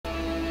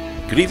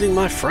Good evening,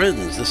 my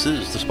friends. This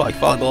is the Spike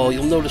Volleyball.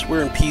 You'll notice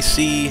we're in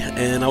PC,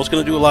 and I was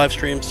going to do a live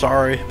stream.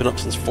 Sorry, been up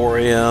since 4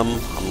 a.m.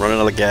 I'm running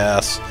out of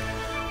gas.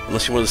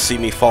 Unless you want to see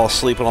me fall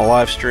asleep on a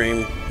live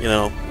stream, you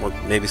know, or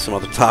maybe some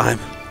other time.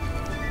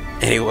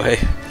 Anyway,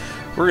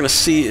 we're going to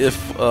see if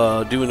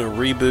doing a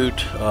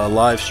reboot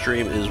live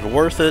stream is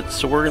worth it.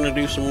 So we're going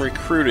to do some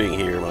recruiting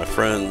here, my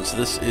friends.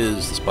 This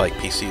is the Spike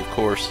PC, of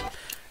course,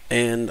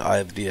 and I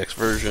have the DX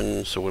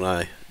version. So when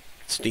I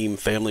Steam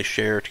family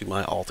share to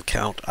my alt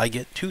account, I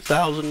get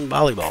 2,000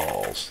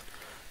 volleyballs.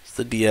 It's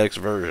the DX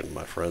version,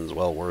 my friends.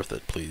 Well worth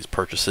it. Please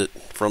purchase it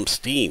from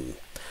Steam.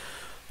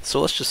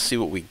 So let's just see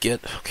what we get.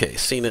 Okay,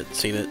 seen it.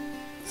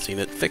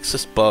 Fix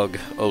this bug,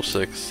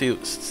 06. See,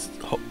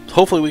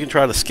 hopefully we can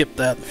try to skip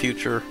that in the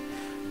future.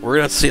 We're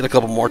gonna have to see it a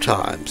couple more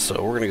times.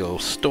 So we're gonna go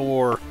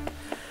store,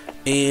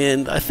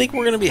 and I think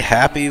we're gonna be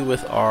happy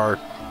with our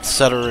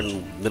setter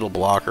and middle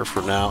blocker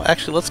for now.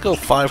 Actually, let's go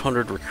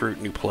 500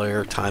 recruit new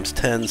player times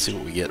 10, see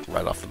what we get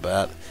right off the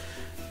bat.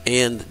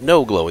 And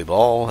no glowy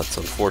ball. That's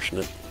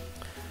unfortunate.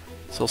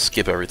 So I'll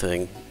skip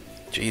everything.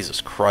 Jesus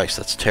Christ,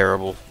 that's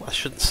terrible. I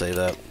shouldn't say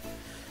that.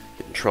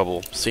 Get in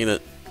trouble. Seen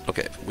it.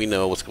 Okay, we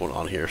know what's going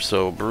on here.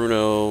 So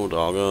Bruno,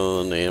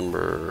 Doggone,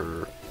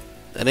 Amber,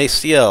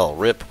 NACL.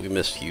 Rip, we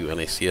missed you,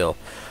 NACL.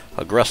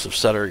 Aggressive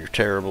setter, you're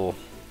terrible.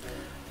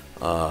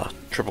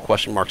 Triple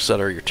question mark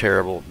setter, you're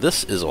terrible.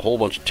 This is a whole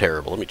bunch of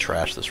terrible. Let me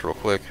trash this real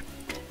quick.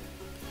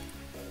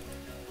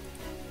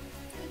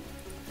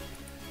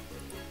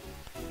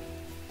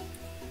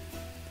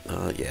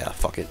 Yeah,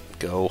 fuck it.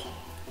 Go.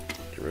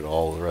 Get rid of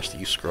all the rest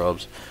of you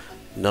scrubs.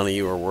 None of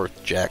you are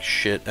worth jack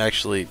shit.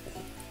 Actually,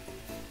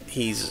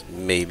 he's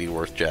maybe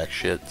worth jack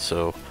shit,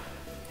 so...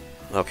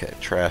 Okay,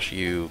 trash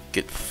you.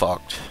 Get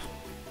fucked.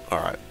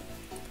 Alright.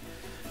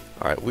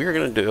 Alright, we're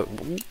gonna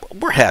do...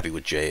 We're happy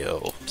with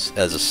J.O.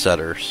 as a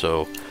setter,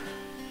 so...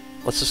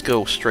 Let's just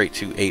go straight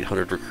to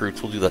 800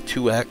 recruits. We'll do that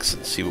 2x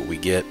and see what we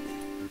get.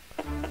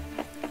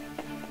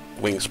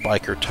 Wing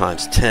spiker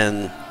times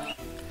 10.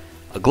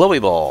 A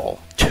glowy ball.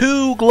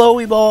 2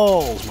 glowy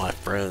balls, my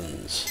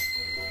friends.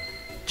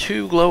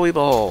 2 glowy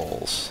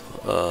balls.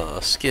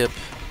 Skip.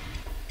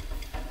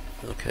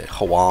 Okay,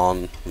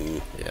 Hawan.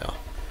 Yeah.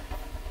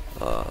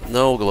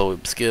 No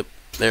glowy... Skip.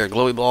 There,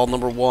 glowy ball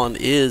number 1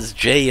 is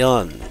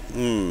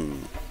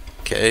Jaehyun.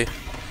 Okay.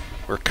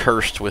 We're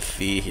cursed with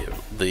the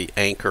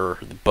anchor,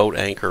 the boat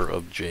anchor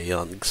of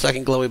Jaehyun.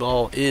 Second glowy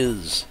ball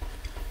is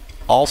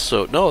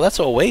also... No, that's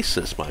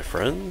Oasis, my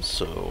friends.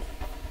 So,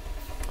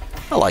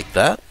 I like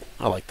that.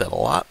 I like that a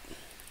lot.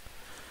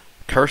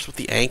 Cursed with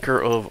the anchor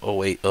of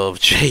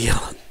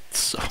Jaehyun.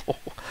 So,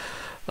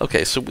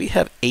 okay, so we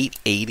have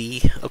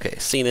 880. Okay,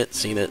 seen it.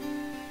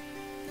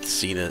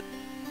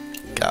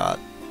 God,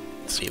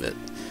 seen it.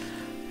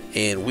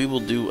 And we will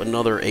do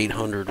another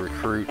 800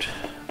 recruit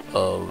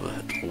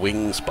of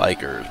wing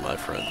spikers, my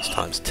friends,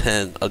 times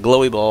 10. A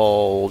glowy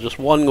ball, just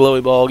 1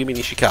 glowy ball. Give me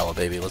Nishikawa,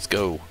 baby. Let's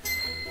go.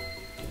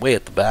 Way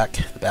at the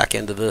back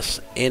end of this,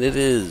 and it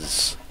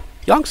is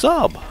Young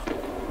Sub.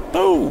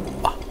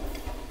 Boom.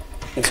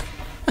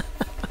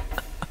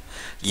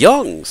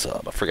 Young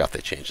Sub. I forgot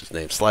they changed his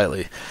name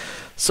slightly.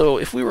 So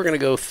if we were going to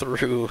go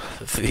through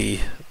the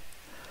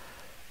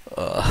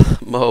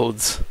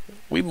modes,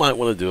 we might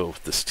want to do it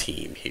with this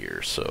team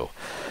here. So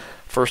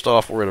first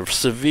off, we're at a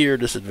severe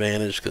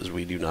disadvantage because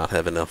we do not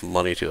have enough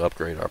money to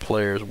upgrade our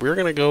players. We're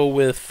going to go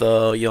with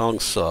Young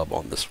Sub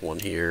on this one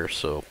here.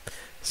 So,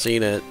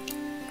 seen it,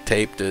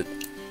 taped it,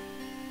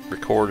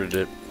 recorded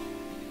it.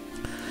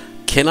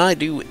 Can I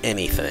do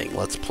anything?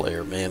 Let's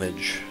player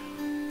manage.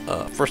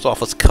 First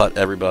off, let's cut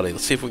everybody.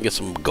 Let's see if we can get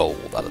some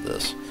gold out of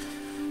this.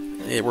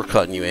 Yeah, we're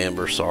cutting you,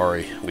 Amber.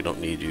 Sorry, we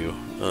don't need you.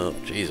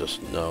 Jesus,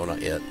 no,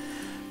 not yet.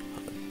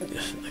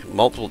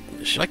 Multiple...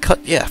 Should I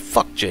cut? Yeah,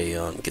 fuck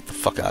Jaehyun. Get the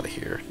fuck out of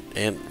here.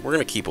 And we're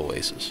going to keep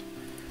Oasis.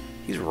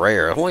 He's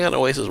rare. I've only got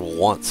Oasis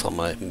once on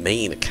my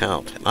main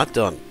account. And I've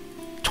done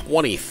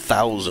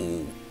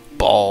 20,000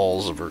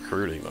 balls of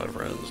recruiting, my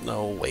friends.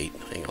 No, wait.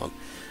 Hang on.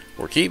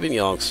 We're keeping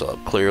Young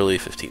Sub. Clearly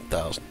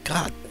 15,000.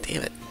 God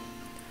damn it.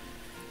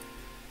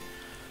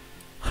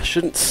 I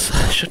shouldn't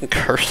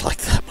curse like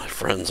that, my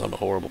friends. I'm a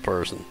horrible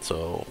person.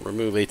 So,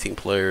 remove 18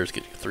 players.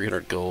 Get you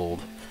 300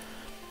 gold.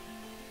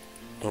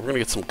 We're going to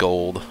get some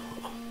gold,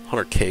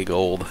 100k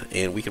gold,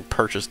 and we can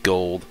purchase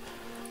gold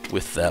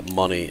with that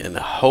money and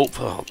hope...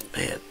 Oh,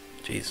 man.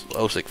 Jeez.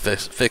 Osik,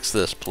 fix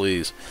this,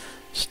 please.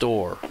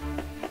 Store.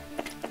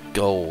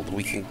 Gold.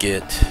 We can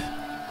get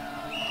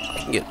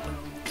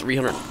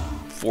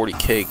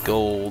 340k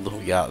gold.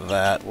 We got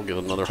that. We'll get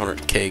another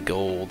 100k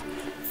gold.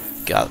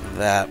 Got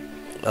that.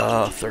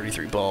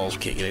 33 balls.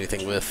 Can't get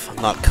anything with.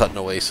 I'm not cutting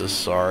Oasis.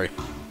 Sorry.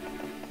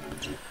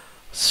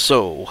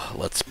 So,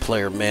 let's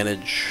player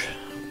manage...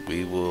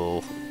 We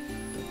will...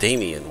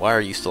 Damien, why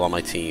are you still on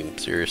my team?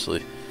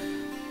 Seriously.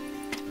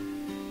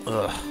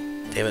 Ugh,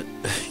 damn it.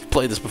 You've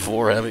played this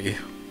before, haven't you?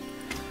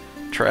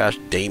 Trash.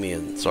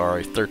 Damien,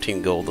 sorry.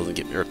 13 gold doesn't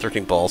get me... Or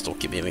 13 balls don't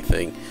give me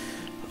anything.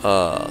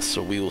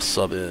 So we will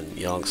sub in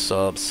Young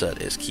Sub,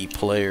 set as key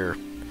player.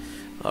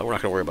 We're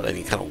not going to worry about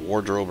any kind of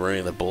wardrobe or any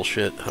of that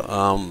bullshit.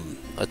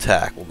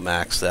 Attack, we'll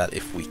max that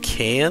if we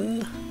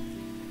can.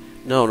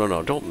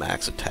 No, don't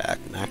max attack.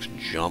 Max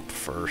jump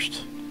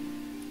first.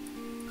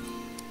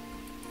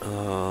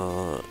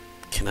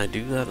 Can I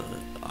do that?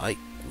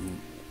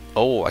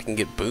 Oh, I can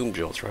get boom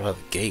jumps right out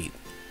of the gate.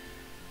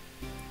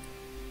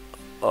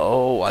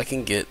 Oh, I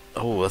can get...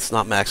 Oh, that's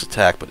not max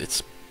attack, but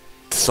it's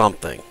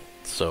something.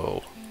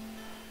 So,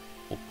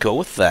 we'll go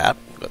with that.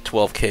 We've got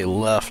 12k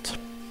left.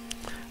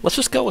 Let's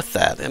just go with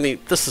that. I mean,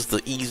 this is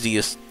the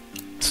easiest,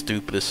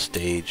 stupidest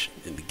stage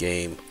in the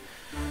game.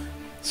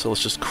 So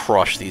let's just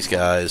crush these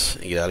guys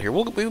and get out of here.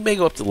 We may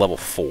go up to level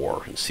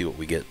 4 and see what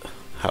we get,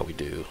 how we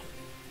do.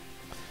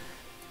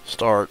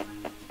 Start.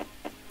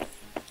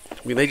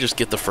 We may just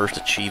get the first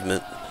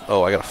achievement.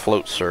 Oh, I got a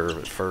float serve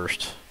at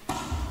first,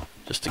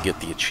 just to get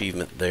the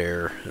achievement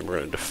there, and we're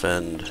going to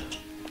defend.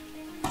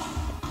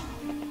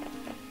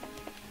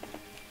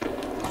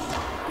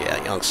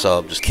 Yeah, young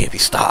sub just can't be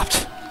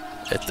stopped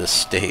at this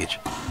stage.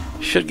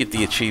 Should get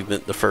the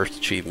achievement, the first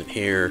achievement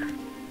here.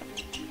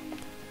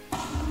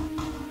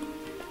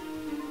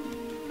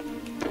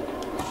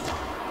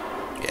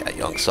 Yeah,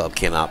 young sub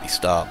cannot be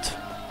stopped.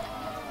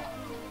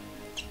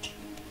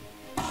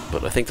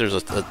 But I think there's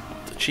a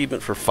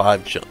achievement for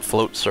 5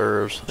 float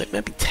serves. I think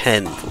maybe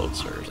 10 float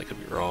serves. I could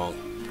be wrong.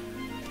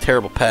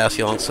 Terrible pass,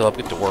 young sub.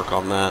 Get to work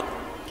on that.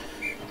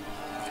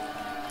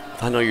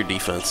 I know your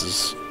defense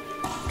is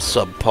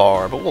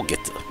subpar, but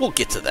we'll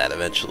get to that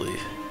eventually.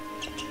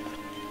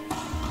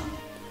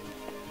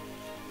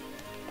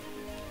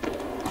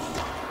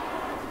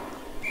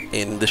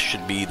 And this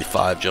should be the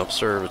 5 jump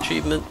serve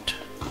achievement.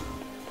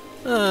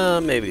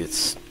 Maybe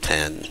it's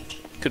 10.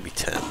 Could be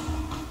 10.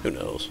 Who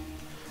knows?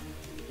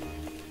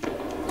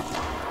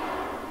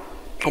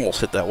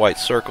 Almost hit that white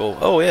circle.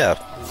 Oh yeah,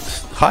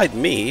 hide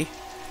me.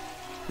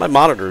 My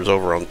monitor is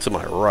over on to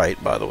my right,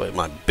 by the way,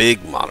 my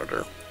big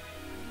monitor.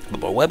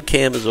 But my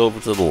webcam is over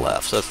to the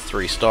left, so that's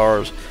 3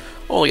 stars.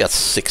 Only got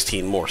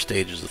 16 more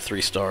stages of 3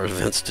 star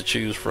events to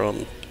choose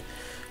from.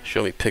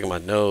 Show me picking my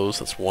nose,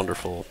 that's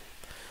wonderful.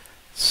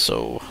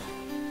 So,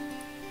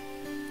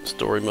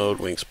 story mode,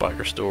 wing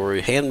spiker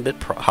story, hand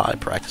bit high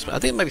practice. I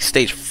think it might be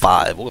stage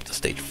 5. We'll go up to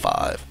stage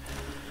 5.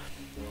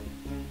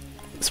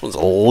 This one's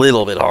a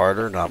little bit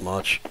harder, not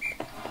much.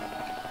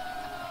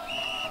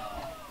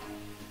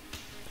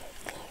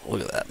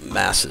 Look at that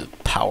massive,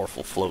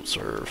 powerful float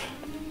serve.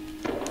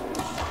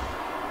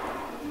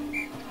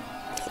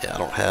 Yeah, I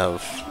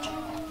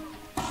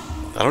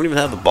don't even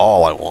have the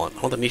ball I want.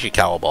 I want the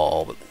Nishikawa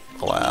ball, but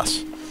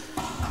alas.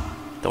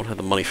 Don't have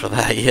the money for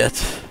that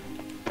yet.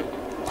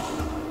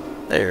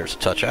 There's a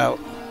touch out.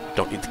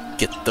 Don't need to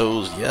get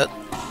those yet.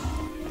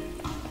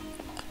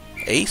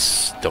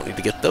 Ace. Don't need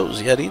to get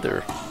those yet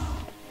either.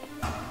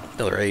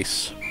 Another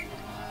ace.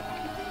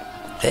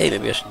 Hey,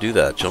 maybe I should do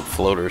that. Jump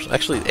floaters.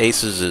 Actually,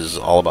 aces is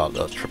all about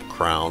the triple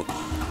crown.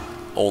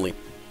 Only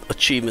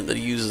achievement that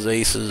uses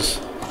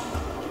aces.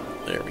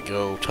 There we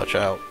go. Touch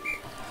out.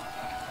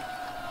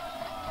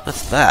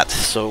 That's that.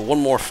 So one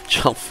more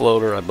jump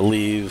floater, I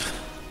believe.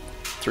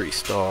 3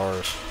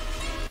 stars.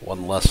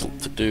 One less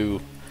to do.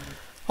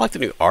 I like the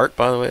new art,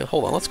 by the way.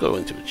 Hold on. Let's go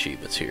into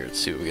achievements here and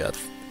see what we got.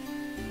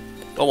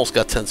 Almost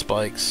got 10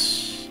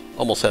 spikes.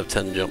 Almost have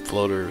 10 jump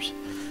floaters.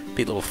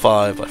 Beat level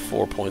 5 by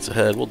 4 points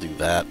ahead. We'll do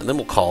that, and then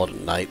we'll call it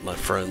a night, my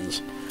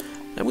friends.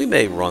 And we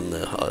may run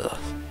the a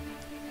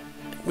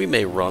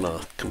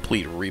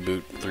complete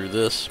reboot through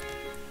this.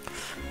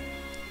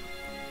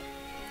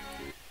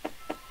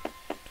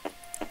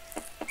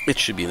 It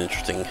should be an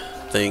interesting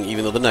thing,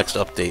 even though the next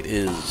update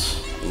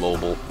is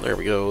mobile. There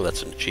we go.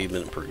 That's an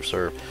achievement, improved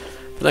serve.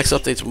 The next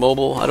update's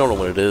mobile. I don't know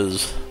what it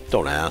is.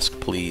 Don't ask,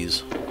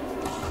 please.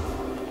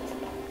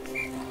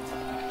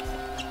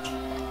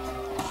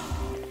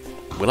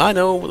 When I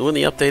know when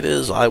the update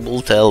is, I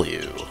will tell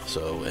you.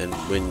 So, and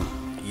when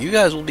you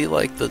guys will be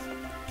like you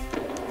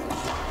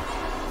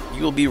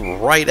will be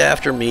right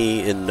after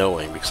me in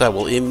knowing, because I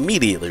will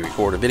immediately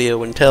record a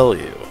video and tell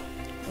you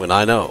when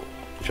I know,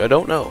 which I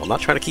don't know. I'm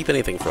not trying to keep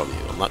anything from you.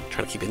 I'm not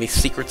trying to keep any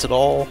secrets at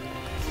all.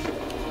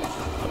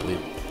 I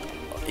believe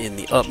in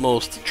the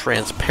utmost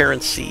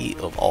transparency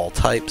of all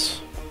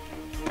types.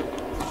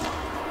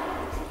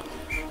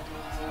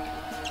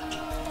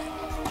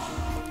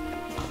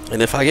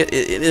 And if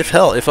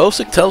if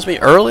Osick tells me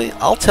early,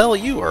 I'll tell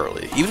you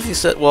early. Even if he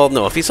said, well,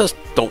 no, if he says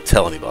don't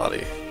tell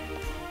anybody,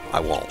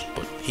 I won't.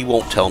 But he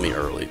won't tell me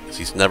early, because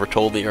he's never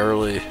told me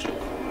early.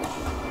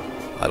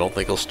 I don't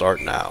think he'll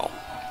start now.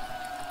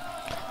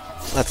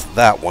 So that's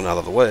that one out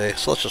of the way.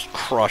 So let's just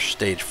crush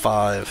stage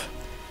 5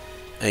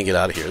 and get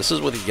out of here. This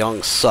is with a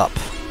young sup,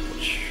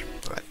 which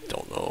I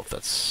don't know if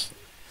that's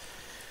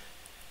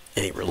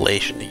any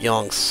relation to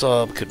young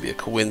sub. Could be a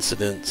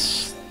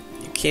coincidence.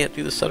 Can't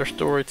do the setter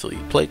story till you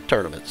play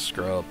tournaments,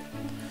 scrub.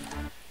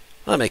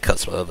 I may cut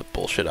some other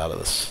bullshit out of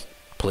this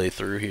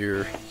playthrough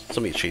here.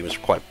 Some of the achievements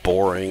are quite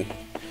boring.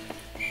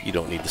 You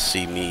don't need to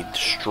see me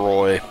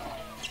destroy.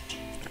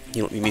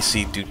 You don't need me to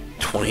see do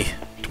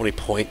 20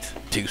 point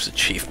deuce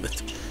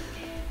achievement.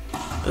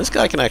 And this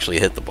guy can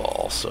actually hit the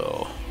ball,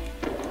 so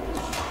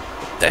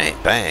Dang,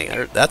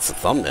 bang. That's the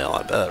thumbnail,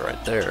 I bet,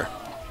 right there.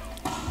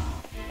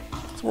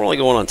 So we're only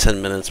going on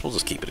 10 minutes. We'll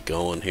just keep it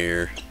going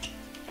here.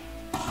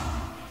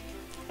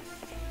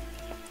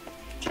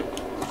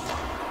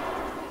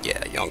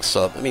 Yeah, young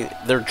sub. I mean,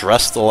 they're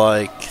dressed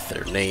alike.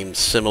 They're named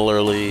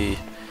similarly.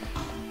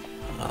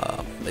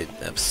 They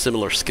have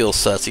similar skill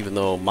sets, even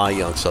though my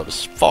young sub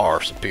is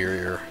far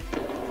superior.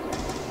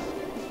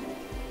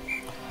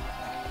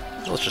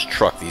 Let's just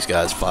truck these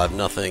guys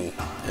 5-0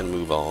 and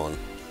move on.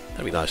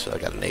 That'd be nice if I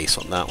got an ace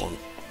on that one.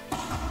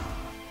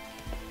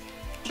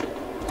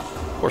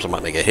 Of course, I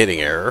might make a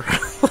hitting error.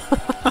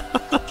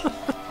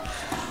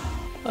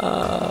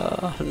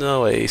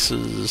 No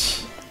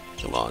aces.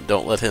 Come on,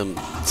 don't let him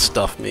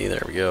stuff me.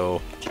 There we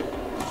go.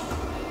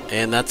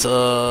 And that's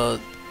oh,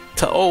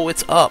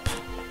 it's up.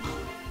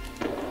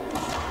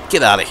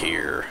 Get out of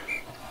here,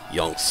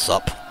 young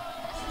sup.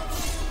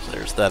 So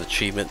there's that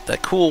achievement.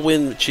 That cool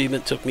win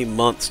achievement took me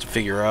months to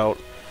figure out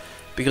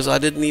because I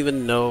didn't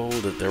even know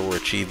that there were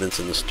achievements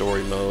in the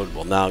story mode.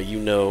 Well, now you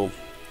know.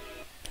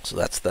 So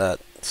that's that.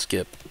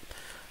 Skip.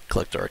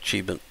 Collect our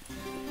achievement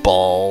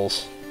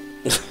balls.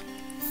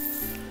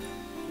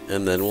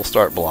 And then we'll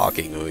start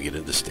blocking when we get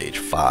into stage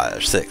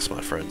 5, 6,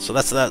 my friends. So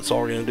that's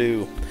all we're going to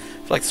do. If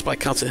you like the Spike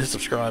content, hit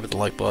subscribe, hit the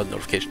like button,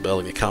 notification bell,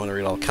 leave me a comment,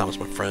 read all the comments,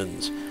 my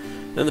friends.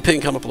 Then the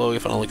pinned comment below, you'll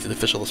find a link to the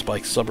official The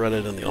Spike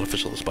subreddit and the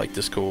unofficial The Spike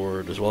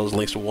Discord, as well as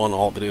links to one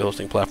all video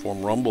hosting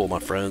platform, Rumble, my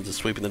friends. It's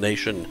sweeping the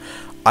nation.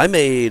 I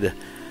made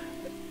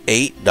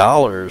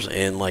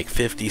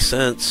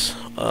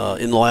 $8.50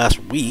 in the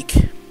last week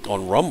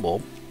on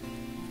Rumble,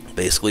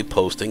 basically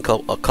posting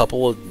a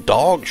couple of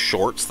dog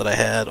shorts that I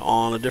had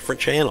on a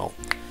different channel.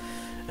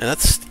 And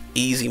that's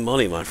easy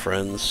money, my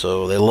friends.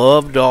 So they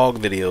love dog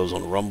videos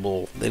on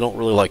Rumble. They don't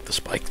really like the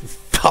Spike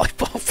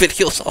volleyball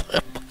videos all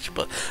that much,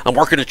 but I'm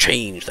working to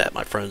change that,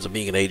 my friends. I'm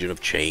being an agent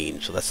of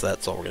change. So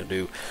that's all we're going to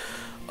do.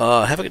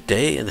 Have a good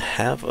day and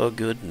have a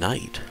good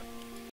night.